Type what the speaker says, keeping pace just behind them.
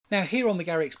Now here on the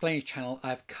Gary Explains channel,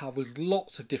 I've covered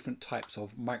lots of different types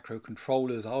of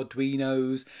microcontrollers,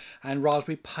 Arduinos and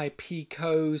Raspberry Pi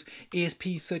Picos,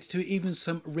 ESP32, even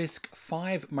some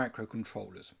RISC-V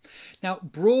microcontrollers. Now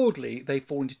broadly they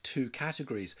fall into two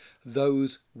categories,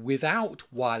 those without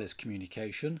wireless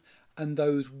communication and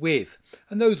those with.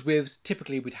 And those with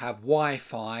typically would have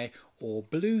Wi-Fi or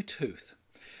Bluetooth.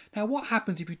 Now what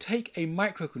happens if you take a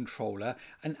microcontroller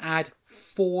and add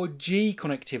 4G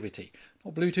connectivity?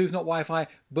 Not Bluetooth, not Wi-Fi,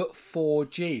 but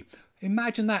 4G.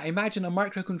 Imagine that. Imagine a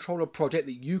microcontroller project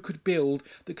that you could build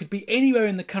that could be anywhere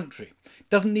in the country.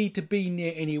 Doesn't need to be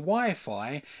near any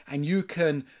Wi-Fi, and you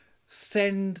can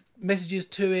send messages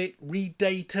to it, read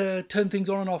data, turn things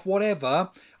on and off, whatever,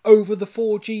 over the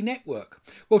 4G network.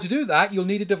 Well, to do that, you'll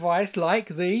need a device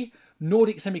like the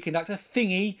Nordic Semiconductor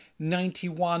Thingy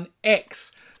 91X.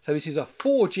 So this is a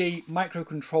 4G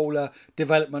microcontroller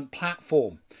development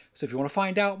platform. So if you want to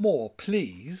find out more,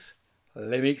 please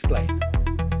let me explain.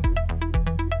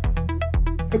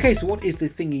 Okay, so what is the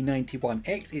Thingy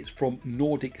 91X? It's from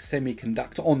Nordic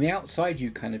Semiconductor. On the outside,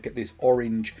 you kind of get this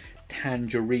orange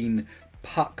tangerine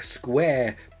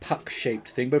square puck shaped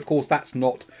thing, but of course that's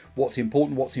not what's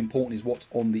important. What's important is what's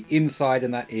on the inside,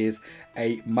 and that is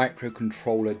a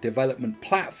microcontroller development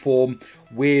platform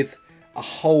with a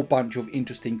whole bunch of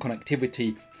interesting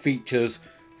connectivity features,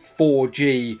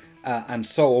 4G and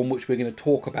so on, which we're going to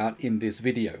talk about in this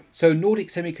video. So Nordic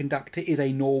Semiconductor is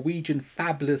a Norwegian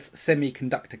fabless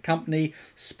semiconductor company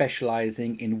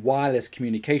specializing in wireless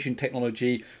communication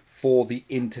technology for the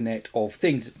Internet of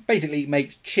Things. Basically, it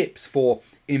makes chips for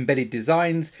embedded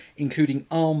designs, including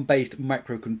ARM-based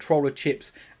microcontroller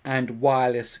chips and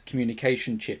wireless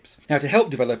communication chips. Now, to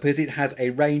help developers, it has a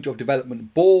range of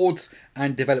development boards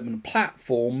and development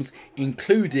platforms,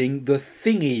 including the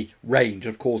Thingy range,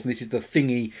 of course, and this is the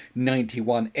Thingy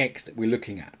 91X that we're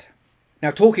looking at. Now,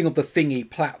 talking of the Thingy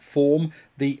platform,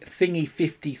 the Thingy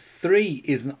 53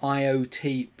 is an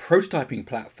IoT prototyping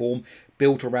platform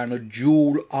built around a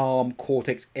dual Arm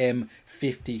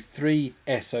Cortex-M33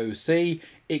 SoC.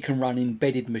 It can run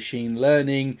embedded machine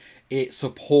learning. It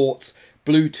supports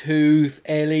Bluetooth,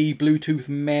 LE, Bluetooth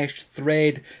Mesh,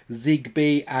 Thread,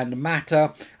 Zigbee and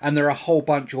Matter, and there are a whole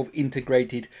bunch of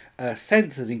integrated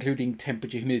sensors, including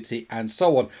temperature, humidity and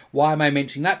so on. Why am I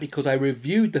mentioning that? Because I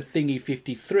reviewed the Thingy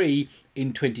 53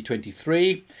 in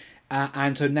 2023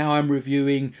 and so now I'm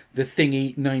reviewing the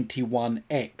Thingy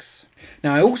 91X.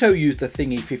 Now I also used the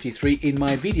Thingy 53 in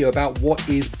my video about what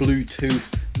is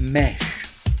Bluetooth Mesh.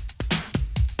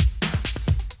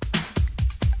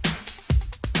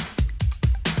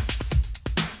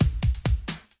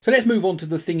 So let's move on to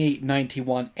the Thingy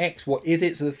 91X. What is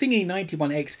it? So the Thingy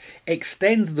 91X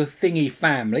extends the Thingy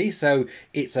family. So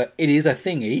it is a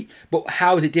Thingy, but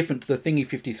how is it different to the Thingy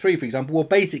 53, for example? Well,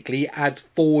 basically it adds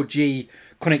 4G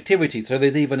connectivity. So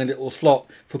there's even a little slot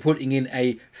for putting in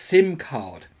a SIM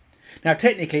card. Now,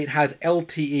 technically it has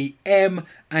LTE-M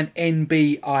and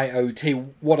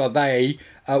NB-IoT. What are they?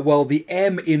 Well, the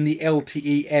M in the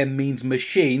LTE-M means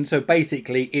machine. So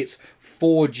basically it's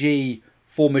 4G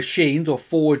for machines, or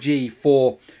 4G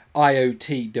for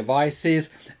IoT devices,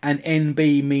 and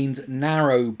NB means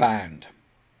narrowband.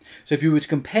 So if you were to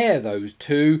compare those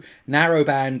two,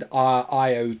 narrowband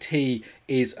IoT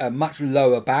is a much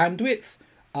lower bandwidth,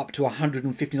 up to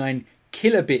 159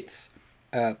 kilobits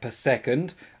per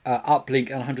second,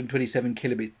 uplink, and 127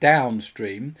 kilobits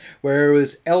downstream,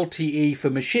 whereas LTE for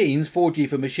machines, 4G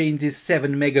for machines, is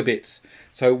 7 megabits.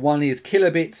 So one is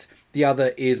kilobits, the other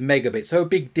is megabits. So a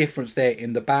big difference there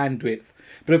in the bandwidth.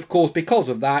 But of course, because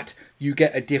of that, you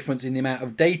get a difference in the amount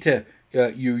of data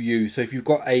you use. So if you've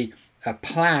got a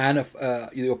plan,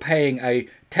 you're paying a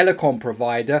telecom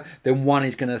provider, then one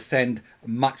is going to send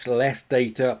much less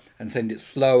data and send it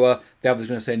slower. The other is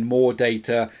going to send more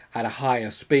data at a higher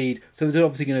speed. So there's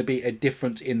obviously going to be a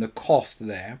difference in the cost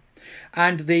there.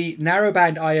 And the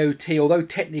narrowband IoT, although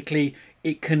technically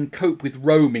it can cope with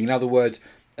roaming, in other words,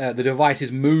 the device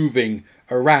is moving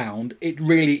around, it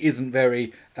really isn't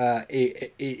very,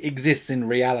 it exists in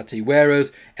reality.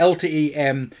 Whereas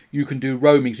LTE-M, you can do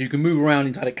roaming, so you can move around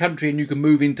inside a country and you can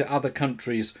move into other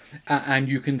countries and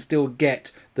you can still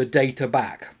get the data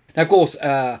back. Now, of course,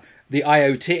 the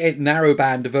IoT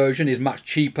narrowband version is much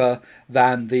cheaper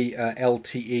than the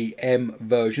LTE-M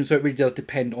version, so it really does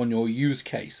depend on your use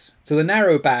case. So the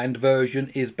narrowband version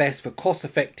is best for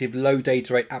cost-effective low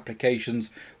data rate applications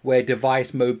where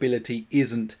device mobility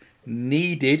isn't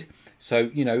needed.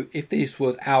 So, you know, if this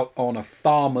was out on a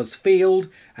farmer's field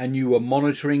and you were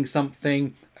monitoring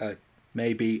something,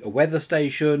 maybe a weather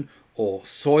station or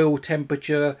soil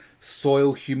temperature,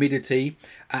 soil humidity,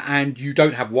 and you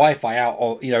don't have Wi-Fi out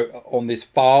on, on this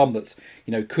farm that's,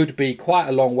 could be quite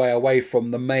a long way away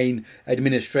from the main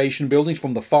administration buildings,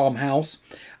 from the farmhouse.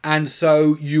 And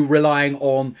so you're relying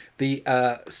on the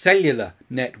cellular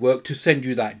network to send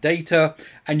you that data,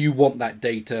 and you want that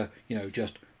data,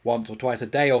 just once or twice a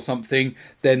day or something,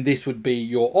 then this would be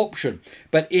your option.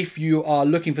 But if you are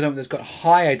looking for something that's got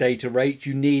higher data rates,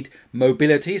 you need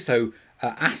mobility, so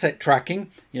asset tracking,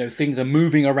 things are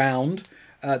moving around,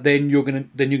 then you're gonna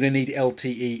need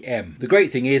LTE-M. The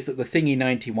great thing is that the Thingy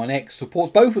 91X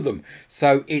supports both of them,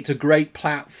 so it's a great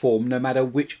platform no matter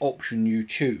which option you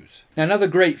choose. Now, another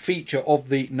great feature of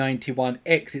the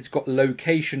 91X, it's got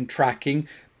location tracking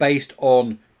based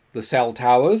on the cell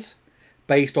towers,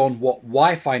 based on what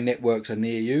Wi-Fi networks are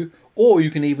near you, or you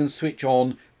can even switch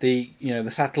on the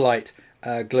the satellite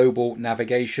global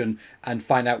navigation and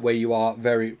find out where you are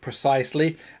very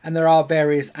precisely. And there are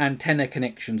various antenna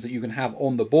connections that you can have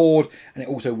on the board, and it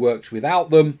also works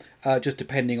without them, just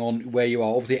depending on where you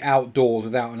are. Obviously, outdoors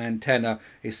without an antenna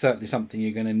is certainly something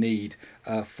you're going to need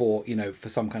for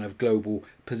some kind of global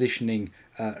positioning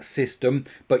system.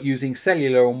 But using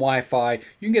cellular and Wi-Fi,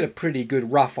 you can get a pretty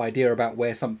good rough idea about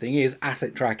where something is,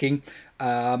 asset tracking,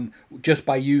 just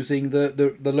by using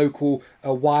the local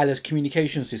wireless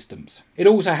communication systems. It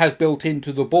also has built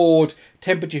into the board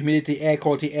temperature, humidity, air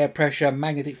quality, air pressure,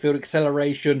 magnetic field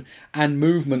acceleration, and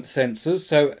movement sensors.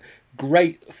 So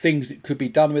great things that could be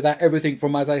done with that. Everything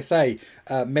from, as I say,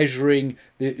 measuring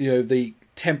the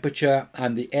temperature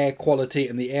and the air quality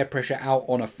and the air pressure out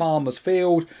on a farmer's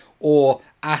field, or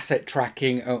asset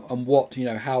tracking and what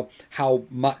how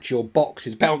much your box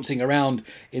is bouncing around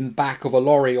in the back of a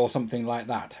lorry or something like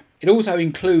that. It also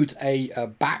includes a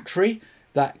battery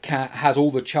that has all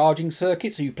the charging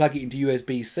circuits, so you plug it into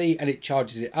USB-C and it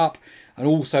charges it up. And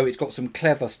also it's got some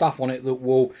clever stuff on it that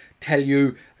will tell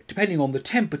you, depending on the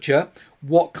temperature,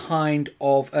 what kind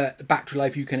of battery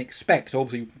life you can expect. So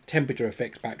obviously temperature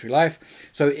affects battery life,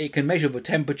 so it can measure the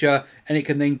temperature and it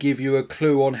can then give you a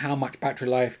clue on how much battery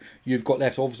life you've got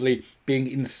left. So obviously, being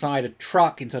inside a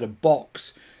truck, inside a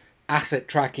box, asset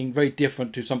tracking, very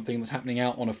different to something that's happening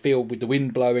out on a field with the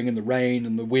wind blowing and the rain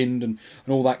and the wind and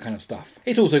all that kind of stuff.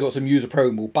 It's also got some user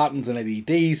programmable buttons and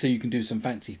LEDs, so you can do some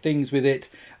fancy things with it.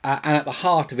 And at the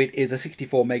heart of it is a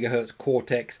 64 MHz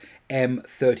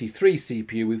Cortex-M33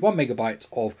 CPU with 1 MB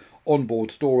of onboard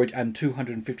storage and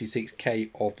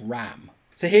 256K of RAM.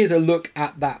 So here's a look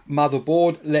at that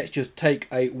motherboard. Let's just take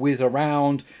a whiz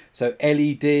around. So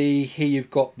LED, here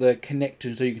you've got the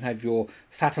connection so you can have your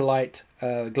satellite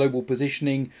global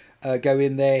positioning go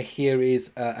in there. Here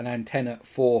is an antenna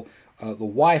for the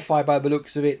Wi-Fi by the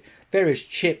looks of it. Various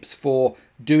chips for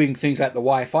doing things like the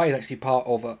Wi-Fi is actually part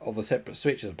of a separate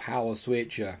switch. There's a power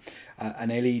switch, an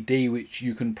LED which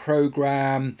you can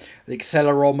program, the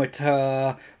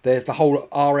accelerometer, there's the whole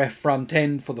RF front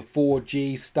end for the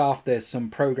 4G stuff, there's some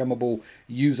programmable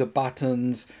user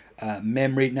buttons,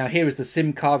 memory. Now here is the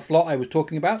SIM card slot I was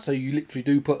talking about, so you literally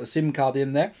do put a SIM card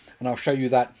in there, and I'll show you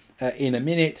that in a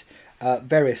minute.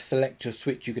 Various selector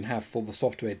switch you can have for the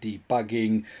software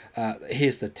debugging.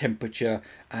 Here's the temperature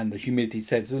and the humidity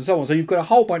sensors and so on. So you've got a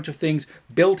whole bunch of things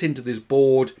built into this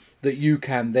board that you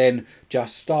can then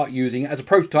just start using as a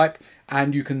prototype,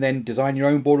 and you can then design your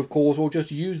own board, of course, or just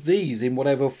use these in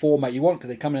whatever format you want, because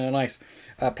they come in a nice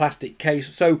plastic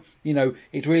case. So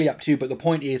it's really up to you, but the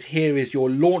point is, here is your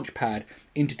launch pad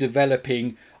into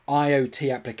developing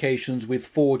IoT applications with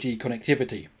 4G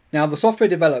connectivity. Now, the software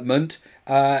development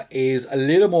is a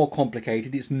little more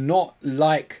complicated. It's not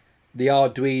like the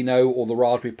Arduino or the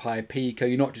Raspberry Pi Pico.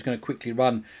 You're not just going to quickly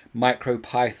run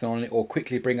MicroPython on it or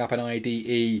quickly bring up an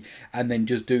IDE and then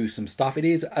just do some stuff. It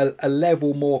is a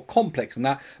level more complex than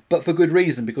that, but for good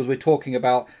reason, because we're talking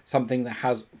about something that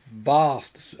has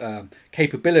vast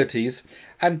capabilities.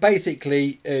 And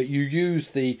basically, you use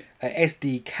the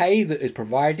SDK that is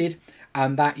provided,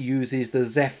 and that uses the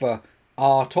Zephyr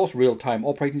RTOS real-time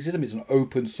operating system. It's an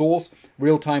open source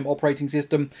real-time operating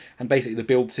system, and basically the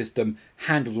build system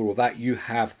handles all of that. You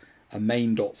have a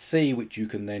main.c which you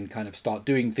can then kind of start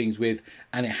doing things with,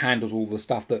 and it handles all the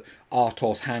stuff that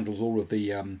RTOS handles, all of the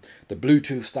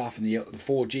Bluetooth stuff and the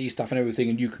 4G stuff and everything,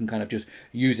 and you can kind of just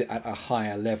use it at a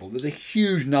higher level. There's a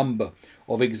huge number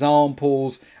of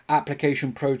examples,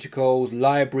 application protocols,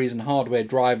 libraries and hardware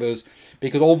drivers,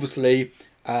 because obviously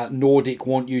Nordic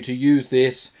want you to use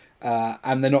this.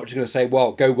 And they're not just going to say,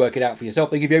 well, go work it out for yourself.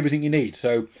 They give you everything you need,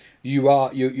 so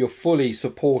you're fully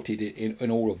supported in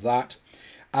all of that,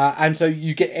 and so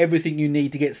you get everything you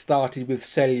need to get started with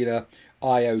cellular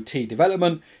IoT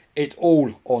development. It's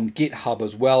all on GitHub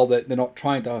as well. They're not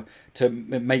trying to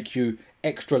make you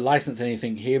extra license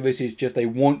anything here. This is just they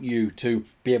want you to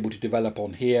be able to develop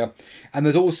on here. And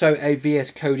there's also a VS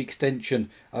Code extension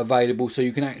available, so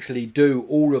you can actually do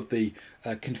all of the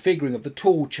configuring of the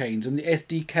tool chains and the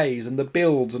SDKs and the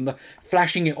builds and the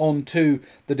flashing it onto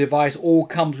the device. All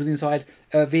comes with inside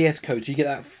VS Code, so you get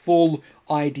that full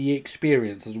IDE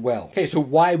experience as well. Okay, so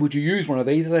why would you use one of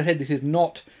these? As I said, this is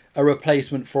not a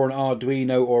replacement for an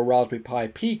Arduino or a Raspberry Pi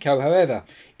Pico. However,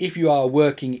 if you are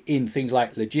working in things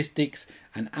like logistics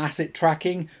and asset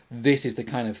tracking, this is the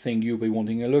kind of thing you'll be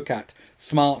wanting to look at.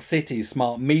 Smart cities,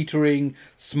 smart metering,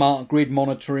 smart grid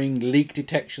monitoring, leak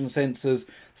detection sensors,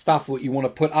 stuff that you want to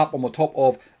put up on the top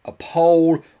of a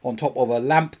pole, on top of a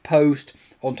lamp post,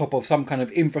 on top of some kind of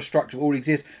infrastructure that already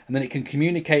exists, and then it can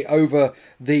communicate over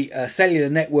the cellular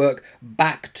network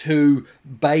back to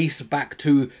base, back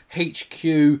to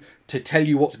HQ, to tell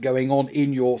you what's going on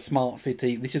in your smart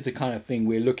city. This is the kind of thing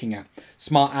we're looking at.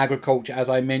 Smart agriculture, as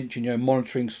I mentioned, you know,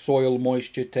 monitoring soil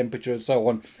moisture, temperature, and so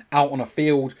on, out on a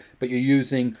field, but you're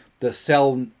using the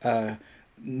cell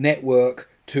network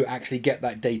to actually get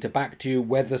that data back to you.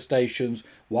 Weather stations,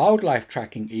 wildlife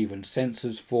tracking, even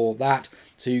sensors for that,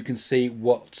 so you can see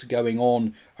what's going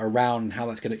on around and how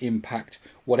that's going to impact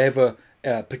whatever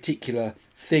particular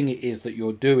thing it is that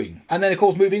you're doing. And then of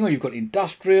course, moving on, you've got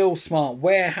industrial, smart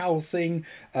warehousing,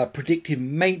 predictive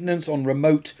maintenance on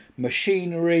remote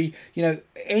machinery, you know,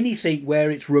 anything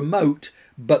where it's remote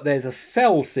but there's a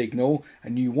cell signal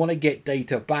and you want to get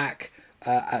data back.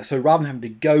 So rather than having to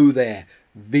go there,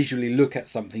 visually look at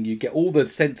something, you get all the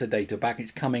sensor data back.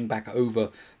 It's coming back over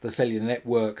the cellular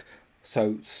network.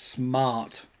 So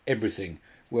smart everything,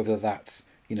 whether that's,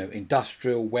 you know,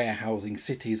 industrial, warehousing,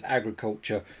 cities,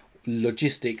 agriculture,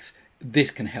 logistics,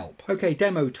 this can help. Okay,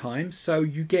 demo time. So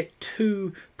you get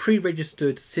 2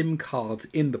 pre-registered SIM cards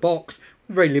in the box,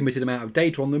 very limited amount of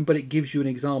data on them, but it gives you an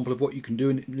example of what you can do,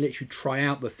 and it lets you try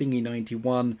out the Thingy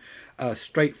 91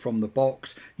 straight from the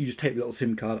box. You just take the little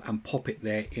SIM card and pop it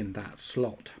there in that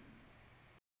slot.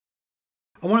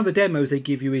 And one of the demos they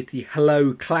give you is the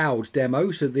Hello Cloud demo.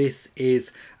 So this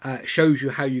is shows you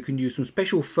how you can use some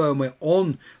special firmware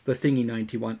on the Thingy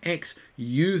 91X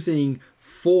using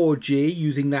 4G,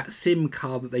 using that SIM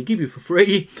card that they give you for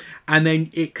free, and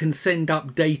then it can send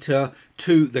up data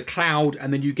to the cloud,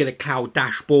 and then you get a cloud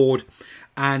dashboard.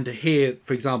 And here,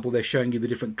 for example, they're showing you the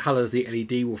different colors the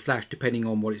LED will flash depending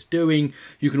on what it's doing.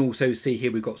 You can also see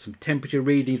here we've got some temperature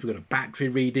readings, we've got a battery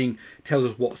reading, tells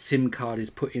us what SIM card is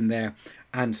put in there,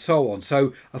 and so on.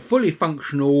 So a fully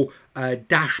functional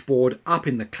dashboard up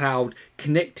in the cloud,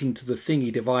 connecting to the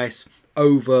Thingy device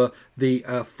over the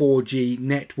 4G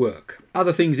network.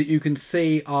 Other things that you can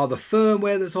see are the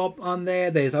firmware that's on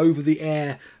there. There's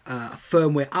over-the-air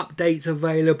firmware updates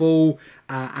available,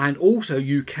 and also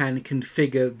you can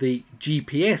configure the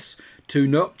GPS to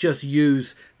not just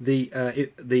use the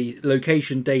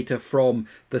location data from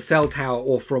the cell tower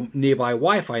or from nearby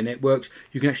Wi-Fi networks.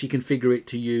 You can actually configure it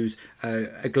to use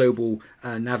a global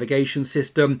navigation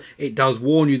system. It does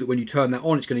warn you that when you turn that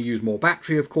on, it's going to use more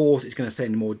battery, of course, it's going to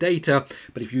send more data,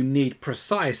 but if you need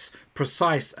precise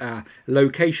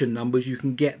location numbers, you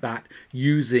can get that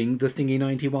using the Thingy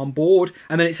 91 board,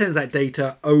 and then it sends that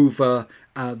data over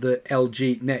the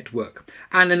LG network.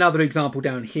 And another example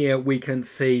down here, we can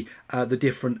see the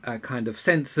different kind of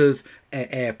sensors,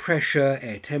 air pressure,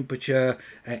 air temperature,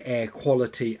 air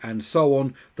quality, and so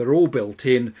on. They're all built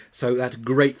in, so that's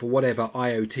great for whatever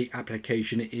IoT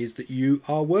application it is that you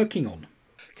are working on.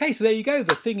 Okay, so there you go,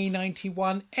 the Thingy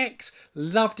 91X.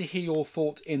 Love to hear your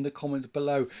thoughts in the comments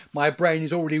below. My brain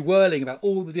is already whirling about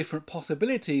all the different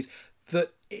possibilities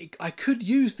that I could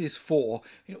use this for,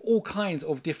 in all kinds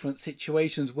of different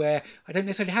situations where I don't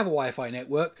necessarily have a Wi-Fi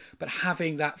network, but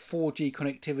having that 4G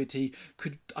connectivity,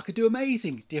 I could do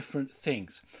amazing different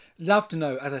things. Love to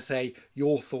know, as I say,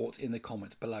 your thoughts in the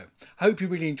comments below. I hope you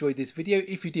really enjoyed this video.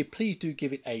 If you did, please do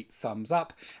give it a thumbs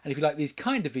up. And if you like these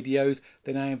kind of videos,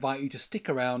 then I invite you to stick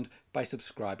around by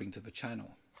subscribing to the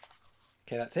channel.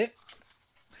 Okay, that's it.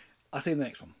 I'll see you in the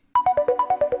next one.